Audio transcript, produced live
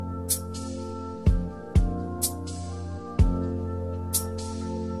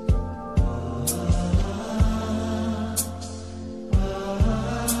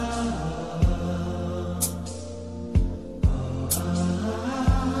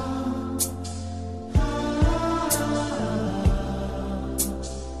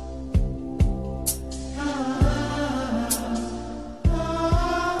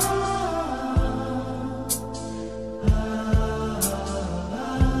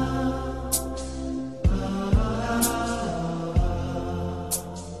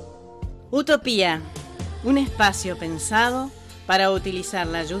Utopía, un espacio pensado para utilizar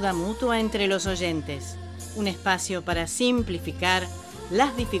la ayuda mutua entre los oyentes, un espacio para simplificar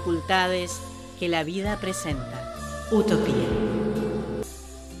las dificultades que la vida presenta. Utopía.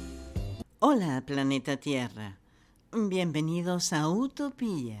 Hola, planeta Tierra. Bienvenidos a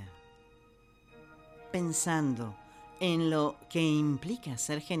Utopía. Pensando en lo que implica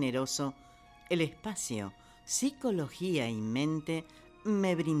ser generoso, el espacio, psicología y mente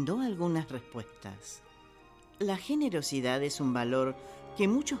me brindó algunas respuestas. La generosidad es un valor que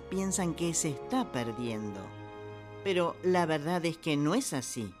muchos piensan que se está perdiendo, pero la verdad es que no es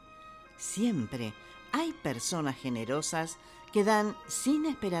así. Siempre hay personas generosas que dan sin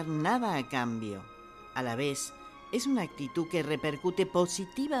esperar nada a cambio. A la vez, es una actitud que repercute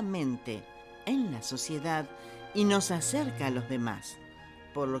positivamente en la sociedad y nos acerca a los demás,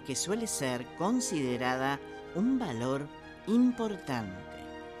 por lo que suele ser considerada un valor importante.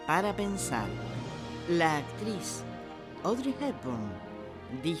 Para pensar, la actriz Audrey Hepburn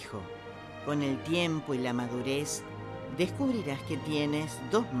dijo: con el tiempo y la madurez descubrirás que tienes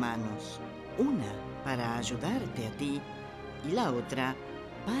dos manos, una para ayudarte a ti y la otra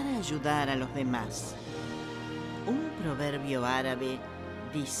para ayudar a los demás. Un proverbio árabe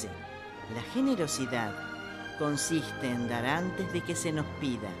dice: la generosidad consiste en dar antes de que se nos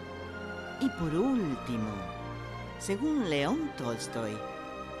pida. Y por último, según León Tolstoy,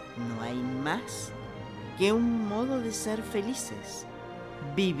 no hay más que un modo de ser felices: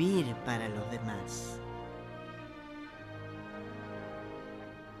 vivir para los demás.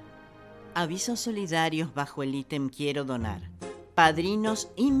 Avisos solidarios bajo el ítem Quiero donar. Padrinos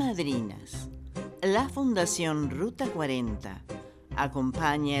y madrinas. La Fundación Ruta 40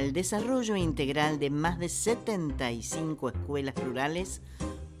 acompaña el desarrollo integral de más de 75 escuelas rurales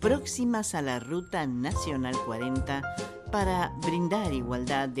próximas a la Ruta Nacional 40 para brindar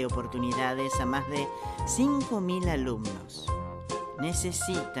igualdad de oportunidades a más de 5.000 alumnos.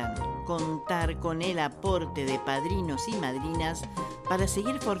 Necesitan contar con el aporte de padrinos y madrinas para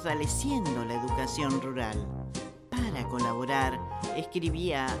seguir fortaleciendo la educación rural. Para colaborar,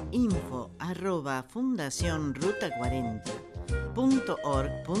 escribí a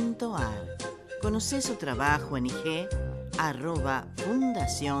info@fundacionruta40.org.ar. Conocé su trabajo en IG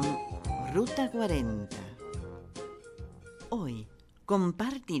 @Fundación Ruta 40. Hoy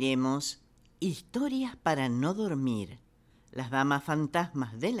compartiremos historias para no dormir, las damas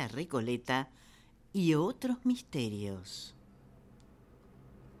fantasmas de la Recoleta y otros misterios.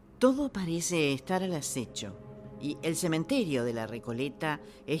 Todo parece estar al acecho y el cementerio de la Recoleta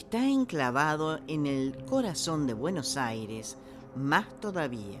está enclavado en el corazón de Buenos Aires, más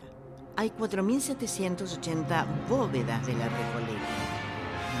todavía. Hay 4.780 bóvedas de la Recoleta.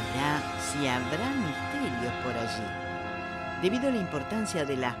 Mirá si habrá misterios por allí. Debido a la importancia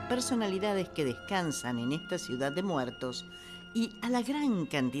de las personalidades que descansan en esta ciudad de muertos y a la gran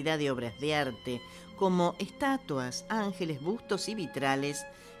cantidad de obras de arte como estatuas, ángeles, bustos y vitrales,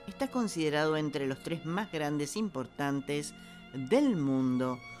 está considerado entre los 3 más grandes e importantes del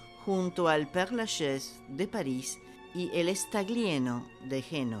mundo, junto al Père Lachaise de París y el Staglieno de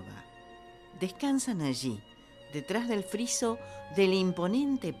Génova. Descansan allí, detrás del friso del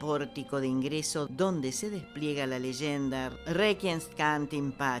imponente pórtico de ingreso donde se despliega la leyenda Requiescat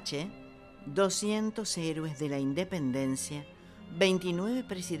in pace, 200 héroes de la independencia, 29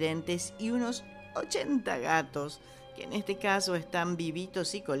 presidentes y unos 80 gatos, que en este caso están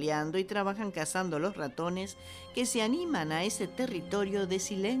vivitos y coleando y trabajan cazando los ratones que se animan a ese territorio de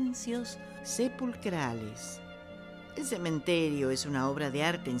silencios sepulcrales. El cementerio es una obra de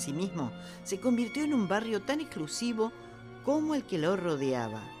arte en sí mismo. Se convirtió en un barrio tan exclusivo como el que lo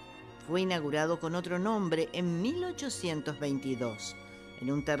rodeaba. Fue inaugurado con otro nombre en 1822,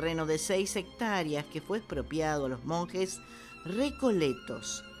 en un terreno de 6 hectáreas que fue expropiado a los monjes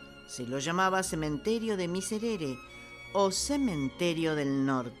recoletos. Se lo llamaba Cementerio de Miserere o Cementerio del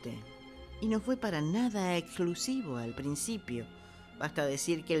Norte. Y no fue para nada exclusivo al principio. Basta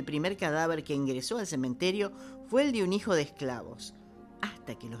decir que el primer cadáver que ingresó al cementerio fue el de un hijo de esclavos,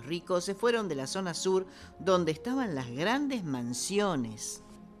 hasta que los ricos se fueron de la zona sur, donde estaban las grandes mansiones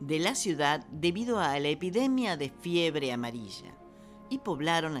de la ciudad debido a la epidemia de fiebre amarilla, y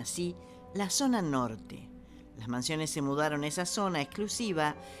poblaron así la zona norte. Las mansiones se mudaron a esa zona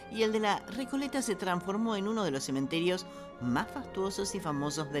exclusiva y el de la Recoleta se transformó en uno de los cementerios más fastuosos y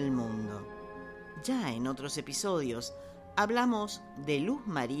famosos del mundo. Ya en otros episodios hablamos de Luz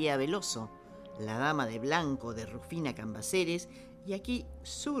María Veloso, la dama de blanco de Rufina Cambaceres, y aquí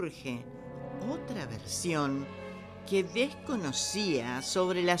surge otra versión que desconocía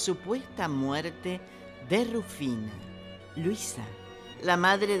sobre la supuesta muerte de Rufina. Luisa, La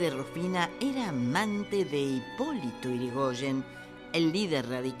madre de Rufina era amante de Hipólito Yrigoyen, el líder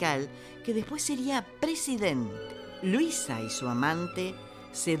radical que después sería presidente. Luisa y su amante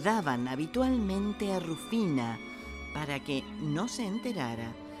se daban habitualmente a Rufina para que no se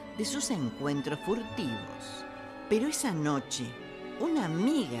enterara de sus encuentros furtivos. Pero esa noche, una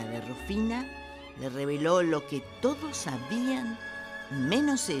amiga de Rufina le reveló lo que todos sabían,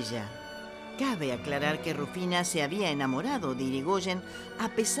 menos ella. Cabe aclarar que Rufina se había enamorado de Yrigoyen a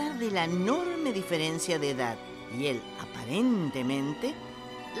pesar de la enorme diferencia de edad, y él, aparentemente,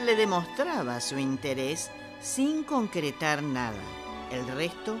 le demostraba su interés sin concretar nada. El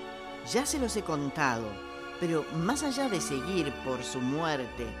resto ya se los he contado, pero más allá de seguir por su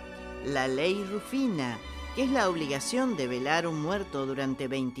muerte la ley Rufina, que es la obligación de velar un muerto durante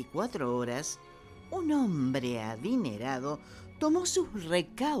 24 horas, un hombre adinerado tomó sus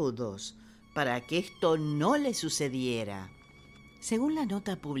recaudos para que esto no le sucediera. Según la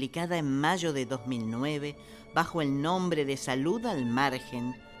nota publicada en mayo de 2009, bajo el nombre de Salud al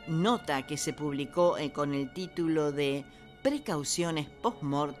Margen, nota que se publicó con el título de Precauciones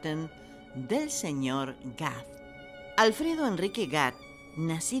post-mortem del señor Gath. Alfredo Enrique Gath,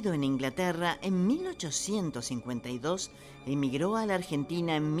 nacido en Inglaterra en 1852, emigró a la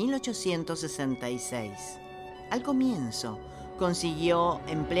Argentina en 1866. Al comienzo, consiguió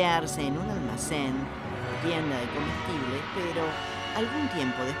emplearse en un almacén, tienda de comestibles, pero algún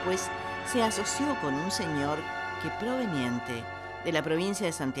tiempo después se asoció con un señor que, proveniente de la provincia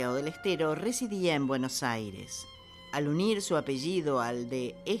de Santiago del Estero, residía en Buenos Aires. Al unir su apellido al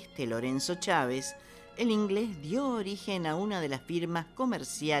de Lorenzo Chávez, el inglés dio origen a una de las firmas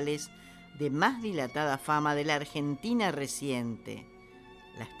comerciales de más dilatada fama de la Argentina reciente,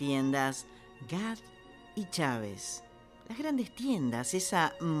 las tiendas Gath y Chávez. Las grandes tiendas,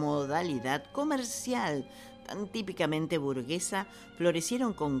 esa modalidad comercial tan típicamente burguesa,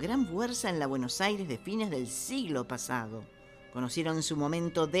 florecieron con gran fuerza en la Buenos Aires de fines del siglo pasado. Conocieron su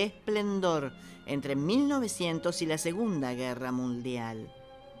momento de esplendor entre 1900 y la Segunda Guerra Mundial.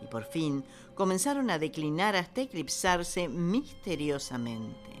 Y por fin comenzaron a declinar hasta eclipsarse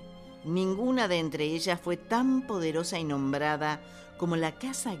misteriosamente. Ninguna de entre ellas fue tan poderosa y nombrada como la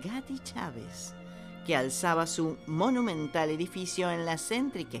Casa Gath y Chávez, que alzaba su monumental edificio en la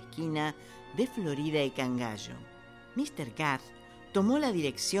céntrica esquina de Florida y Cangallo. Mr. Gath tomó la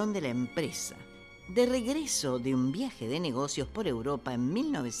dirección de la empresa. De regreso de un viaje de negocios por Europa en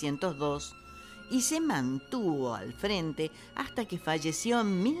 1902, y se mantuvo al frente hasta que falleció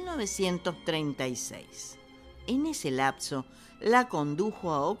en 1936. En ese lapso, la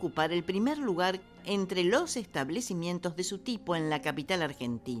condujo a ocupar el primer lugar entre los establecimientos de su tipo en la capital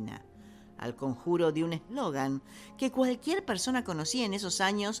argentina, al conjuro de un eslogan que cualquier persona conocía en esos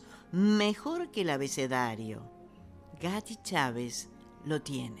años mejor que el abecedario: Gath y Chávez lo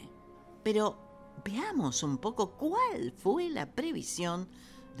tiene. Pero veamos un poco cuál fue la previsión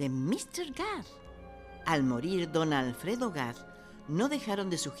de Mr. Gath. Al morir don Alfredo Gath, no dejaron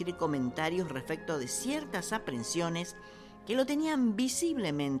de surgir comentarios respecto de ciertas aprensiones que lo tenían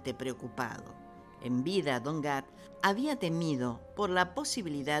visiblemente preocupado. En vida, don Gath había temido por la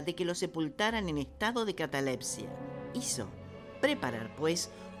posibilidad de que lo sepultaran en estado de catalepsia. Hizo preparar,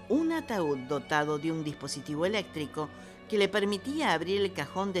 pues, un ataúd dotado de un dispositivo eléctrico que le permitía abrir el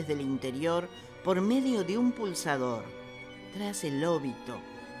cajón desde el interior por medio de un pulsador. Tras el óbito,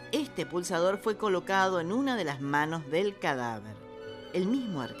 este pulsador fue colocado en una de las manos del cadáver. El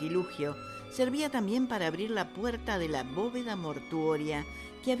mismo artilugio servía también para abrir la puerta de la bóveda mortuoria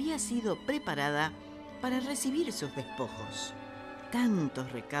que había sido preparada para recibir sus despojos.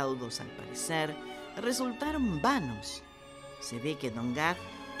 Tantos recaudos, al parecer, resultaron vanos. Se ve que don Gath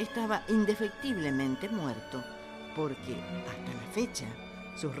estaba indefectiblemente muerto, porque hasta la fecha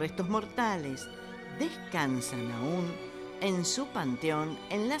sus restos mortales descansan aún en su panteón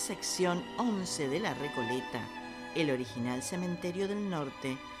en la sección 11 de la Recoleta, el original cementerio del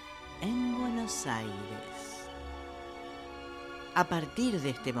norte, en Buenos Aires. A partir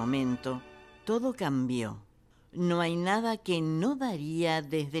de este momento, todo cambió. No hay nada que no daría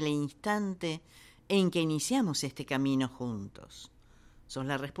desde el instante en que iniciamos este camino juntos. Sos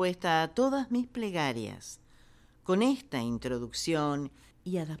la respuesta a todas mis plegarias. Con esta introducción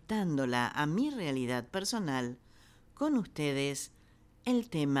y adaptándola a mi realidad personal, con ustedes el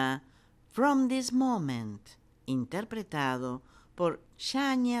tema From This Moment, interpretado por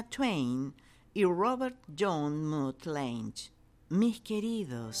Shania Twain y Robert John Muth Lange. Mis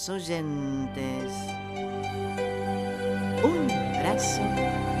queridos oyentes, un abrazo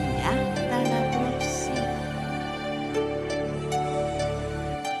y hasta la próxima.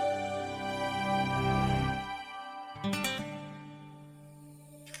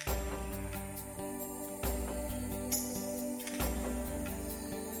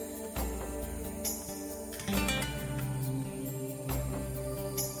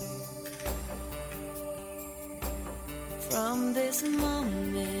 From this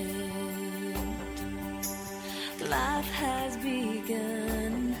moment, life has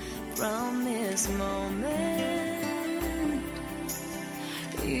begun. From this moment,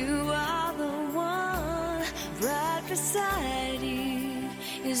 you are the one. Right beside you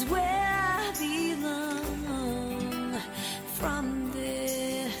is where I belong. From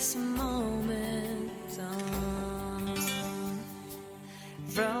this moment on,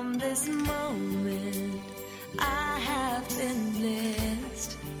 from this moment, I have been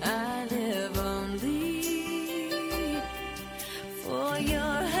blessed. I live only for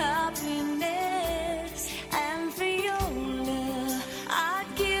your happiness and for your love. I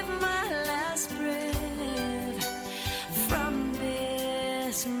give my last breath. From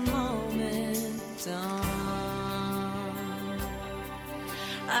this moment on,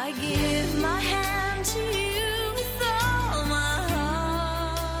 I give my hand to you with all my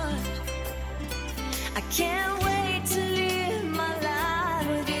heart. I can't